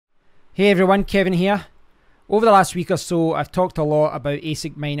Hey everyone, Kevin here. Over the last week or so, I've talked a lot about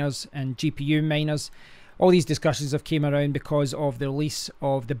ASIC miners and GPU miners. All these discussions have came around because of the release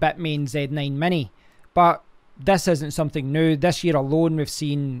of the Bitmain Z9 Mini. But this isn't something new. This year alone, we've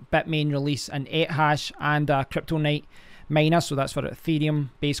seen Bitmain release an 8-hash and a Kryptonite miner, so that's for Ethereum,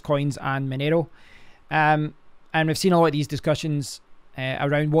 base coins and Monero. And we've seen a lot of these discussions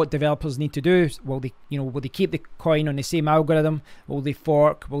around what developers need to do. Will they keep the coin on the same algorithm? Will they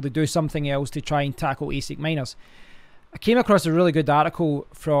fork? Will they do something else to try and tackle ASIC miners? I came across a really good article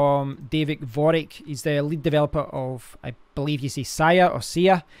from David Vorick. He's the lead developer of, I believe you say SIA or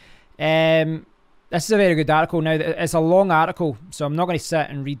SIA. This is a very good article. Now, it's a long article, so I'm not going to sit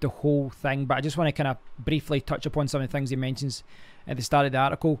and read the whole thing, but I just want to kind of briefly touch upon some of the things he mentions at the start of the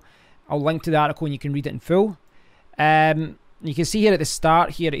article. I'll link to the article and you can read it in full. You can see here at the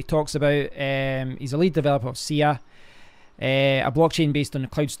start here he talks about he's a lead developer of SIA, a blockchain based on a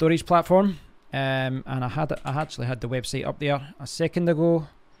cloud storage platform. And I actually had the website up there a second ago.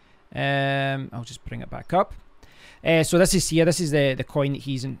 I'll just bring it back up. So this is SIA. This is the coin that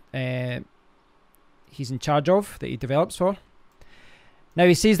he's in charge of, that he develops for. Now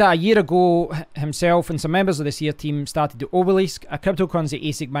he says that a year ago himself and some members of the SIA team started the Obelisk, a cryptocurrency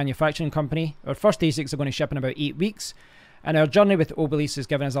ASIC manufacturing company. Our first ASICs are going to ship in about 8 weeks. And our journey with Obelisk has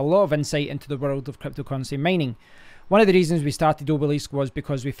given us a lot of insight into the world of cryptocurrency mining. One of the reasons we started Obelisk was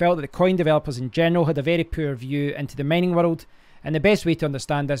because we felt that the coin developers in general had a very poor view into the mining world, and the best way to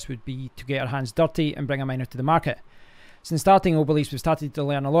understand this would be to get our hands dirty and bring a miner to the market. Since starting Obelisk, we've started to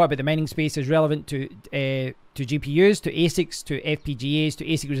learn a lot about the mining space as relevant to GPUs, to ASICs, to FPGAs, to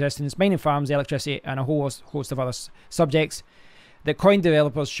ASIC resistance, mining farms, electricity, and a whole host of other subjects that coin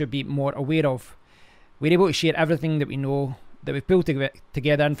developers should be more aware of. We're able to share everything that we know, that we've pulled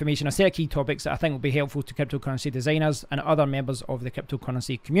together information, a set of key topics that I think will be helpful to cryptocurrency designers and other members of the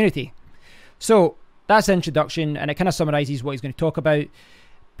cryptocurrency community. So that's the introduction, and it kind of summarizes what he's going to talk about.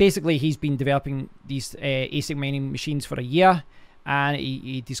 Basically, he's been developing these ASIC mining machines for a year, and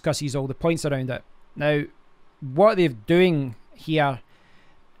he discusses all the points around it. Now, what they're doing here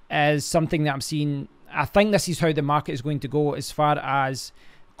is something that I'm seeing. I think this is how the market is going to go as far as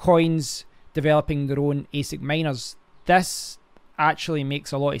coins developing their own ASIC miners. This actually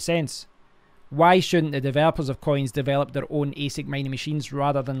makes a lot of sense. Why shouldn't the developers of coins develop their own ASIC mining machines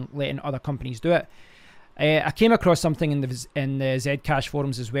rather than letting other companies do it? I came across something in the Zcash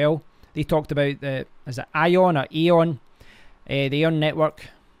forums as well. They talked about is it Ion or Aeon? The Aeon network,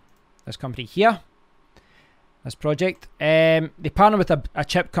 this company here, this project. They partner with a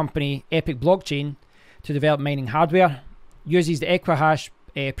chip company, Epic Blockchain, to develop mining hardware. Uses the Equihash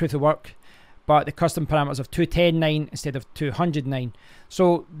proof of work, but the custom parameters of 210.9 instead of 200.9.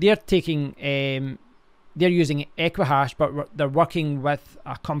 So they're taking, they're using Equihash, but they're working with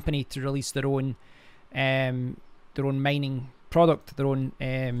a company to release their own mining product, their own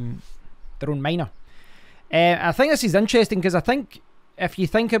miner. I think this is interesting because I think if you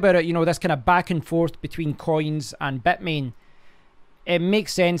think about it, this kind of back and forth between coins and Bitmain, it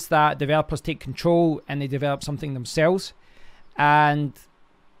makes sense that developers take control and they develop something themselves, and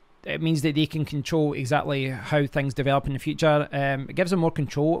it means that they can control exactly how things develop in the future. It gives them more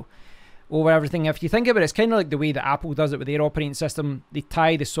control over everything. If you think about it, it's kind of like the way that Apple does it with their operating system. They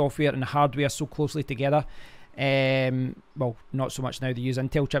tie the software and the hardware so closely together. Well, not so much now, they use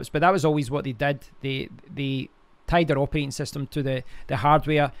Intel chips, but that was always what they did. They tied their operating system to the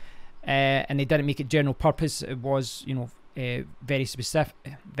hardware, and they didn't make it general purpose. It was, very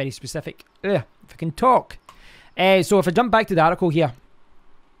specific. If I can talk. So if I jump back to the article here,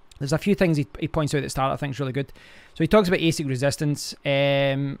 there's a few things he points out at the start I think is really good. So he talks about ASIC resistance,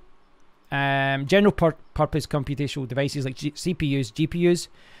 general purpose computational devices like CPUs, GPUs,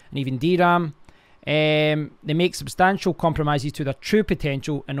 and even DRAM. They make substantial compromises to their true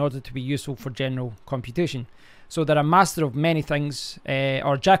potential in order to be useful for general computation. So they're a master of many things,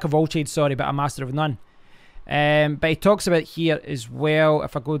 or jack of all trades, sorry, but a master of none. But he talks about here as well,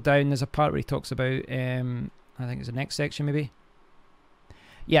 if I go down, there's a part where he talks about, I think it's the next section maybe.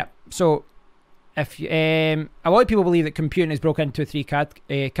 Yeah, so if a lot of people believe that computing is broken into three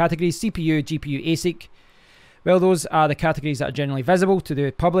categories: CPU, GPU, ASIC. Well, those are the categories that are generally visible to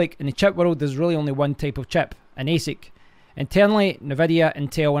the public. In the chip world, there's really only one type of chip, an ASIC. Internally, NVIDIA,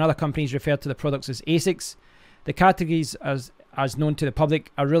 Intel, and other companies refer to the products as ASICs. The categories, as known to the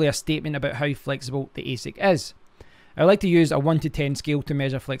public, are really a statement about how flexible the ASIC is. I like to use a 1 to 10 scale to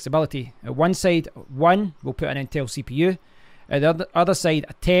measure flexibility. At one side, 1 will put an Intel CPU. At the other side,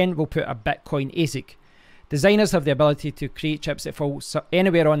 a 10 will put a Bitcoin ASIC. Designers have the ability to create chips that fall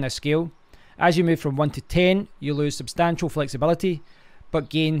anywhere on this scale. As you move from 1 to 10, you lose substantial flexibility, but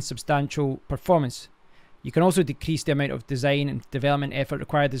gain substantial performance. You can also decrease the amount of design and development effort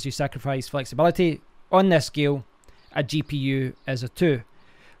required as you sacrifice flexibility. On this scale, a GPU is a 2.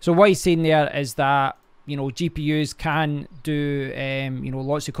 So what he's saying there is that, you know, GPUs can do, you know,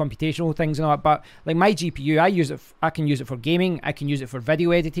 lots of computational things and all that, but like my GPU, I can use it for gaming, I can use it for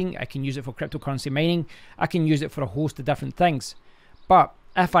video editing, I can use it for cryptocurrency mining, I can use it for a host of different things. But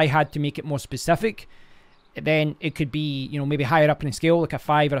if I had to make it more specific, then it could be, you know, maybe higher up in the scale, like a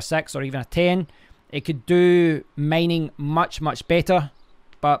 5 or a 6 or even a 10. It could do mining much, much better,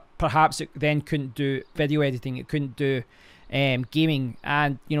 but perhaps it then couldn't do video editing, it couldn't do gaming.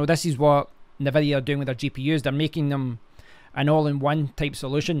 And, you know, this is what NVIDIA are doing with their GPUs. They're making them an all-in-one type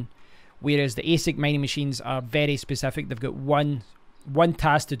solution, whereas the ASIC mining machines are very specific. They've got one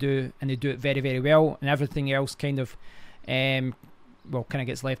task to do, and they do it very, very well, and everything else kind of, well, kind of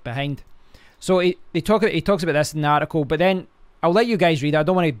gets left behind. So he talks about this in the article, but then I'll let you guys read it. I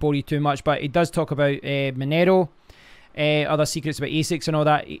don't want to bore you too much, but he does talk about Monero, other secrets about ASICs and all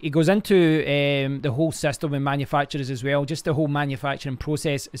that. He goes into the whole system and manufacturers as well, just the whole manufacturing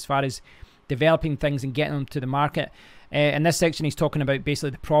process as far as developing things and getting them to the market. In this section, he's talking about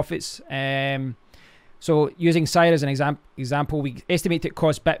basically the profits. So using Sire as an example, we estimate it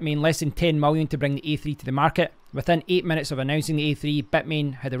cost Bitmain less than 10 million to bring the A3 to the market. Within 8 minutes of announcing the A3,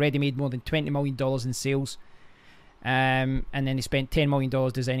 Bitmain had already made more than $20 million in sales. And then they spent $10 million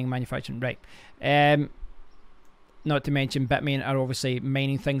designing and manufacturing. Right. Not to mention Bitmain are obviously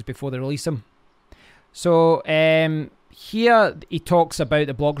mining things before they release them. So here he talks about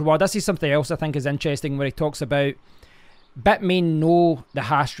the block reward. This is something else I think is interesting, where he talks about Bitmain know the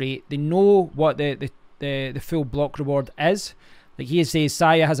hash rate. They know what the full block reward is. Like he says,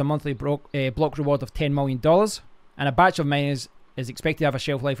 Saya has a monthly block reward of $10 million, and a batch of miners is expected to have a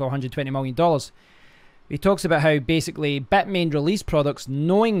shelf life of $120 million. He talks about how basically Bitmain release products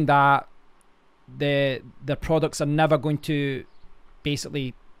knowing that the products are never going to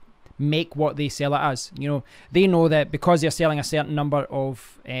basically make what they sell it as. You know, they know that because they're selling a certain number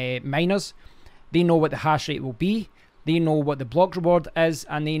of miners, they know what the hash rate will be, they know what the block reward is,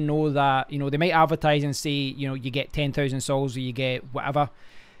 and they know that, you know, they might advertise and say, you know, you get 10,000 sols or you get whatever,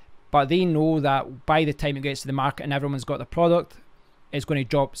 but they know that by the time it gets to the market and everyone's got the product, it's going to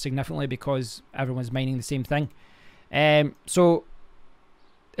drop significantly because everyone's mining the same thing. So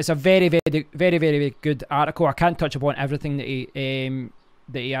it's a very, very, very, very good article. I can't touch upon everything that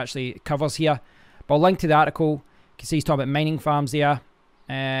he actually covers here, but I'll link to the article. You can see he's talking about mining farms there,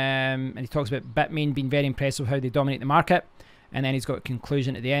 and he talks about Bitmain being very impressive how they dominate the market, and then he's got a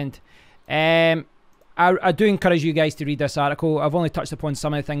conclusion at the end. I do encourage you guys to read this article. I've only touched upon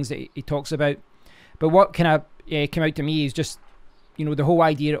some of the things that he talks about, but what kind of came out to me is just, you know, the whole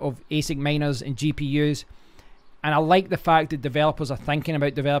idea of ASIC miners and GPUs. And I like the fact that developers are thinking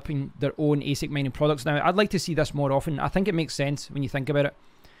about developing their own ASIC mining products now. I'd like to see this more often. I think it makes sense when you think about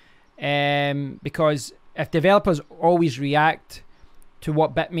it. Because if developers always react to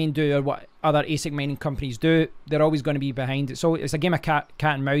what Bitmain do or what other ASIC mining companies do, they're always going to be behind it. So it's a game of cat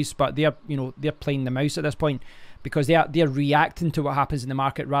and mouse, but they're, you know, they're playing the mouse at this point, because they're reacting to what happens in the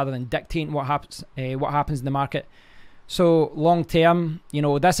market rather than dictating what happens in the market. So long term, you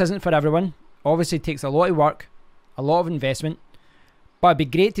know, this isn't for everyone. Obviously it takes a lot of work, a lot of investment, but it'd be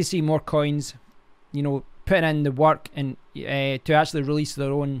great to see more coins, you know, putting in the work and to actually release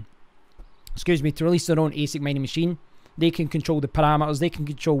their own, to release their own ASIC mining machine. They can control the parameters, they can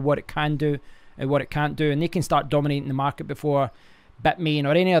control what it can do and what it can't do, and they can start dominating the market before Bitmain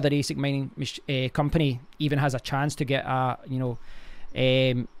or any other ASIC mining company even has a chance to get a, you know,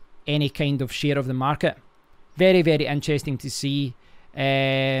 any kind of share of the market. Very, very interesting to see.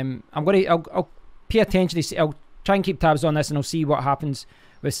 I'll pay attention to see, I'll try and keep tabs on this, and I'll see what happens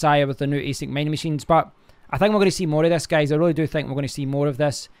with Saya with the new ASIC mining machines. But I think we're going to see more of this, guys. I really do think we're going to see more of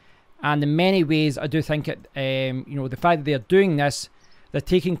this. And in many ways, I do think it, you know, the fact that they're doing this, they're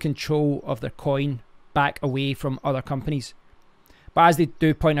taking control of their coin back away from other companies. But as they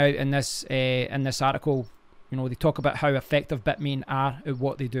do point out in this article, you know, they talk about how effective Bitmain are at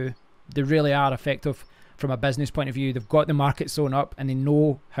what they do. They really are effective from a business point of view. They've got the market sewn up and they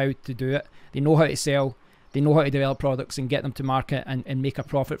know how to do it. They know how to sell. They know how to develop products and get them to market and make a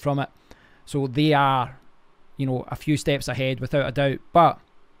profit from it. So they are, you know, a few steps ahead without a doubt. But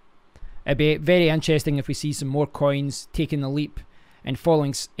it'd be very interesting if we see some more coins taking the leap and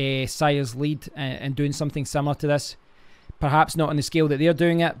following Saya's lead and doing something similar to this. Perhaps not on the scale that they're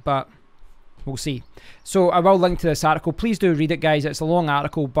doing it, but we'll see. So I will link to this article. Please do read it, guys. It's a long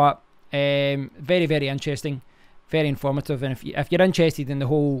article, but very, very interesting, very informative. And if you're interested in the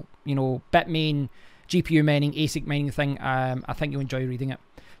whole, you know, Bitmain, GPU mining, ASIC mining thing. I think you'll enjoy reading it.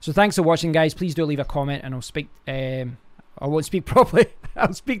 So thanks for watching, guys. Please do leave a comment, and I'll speak. I won't speak properly.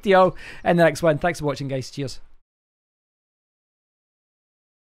 I'll speak to you all in the next one. Thanks for watching, guys. Cheers.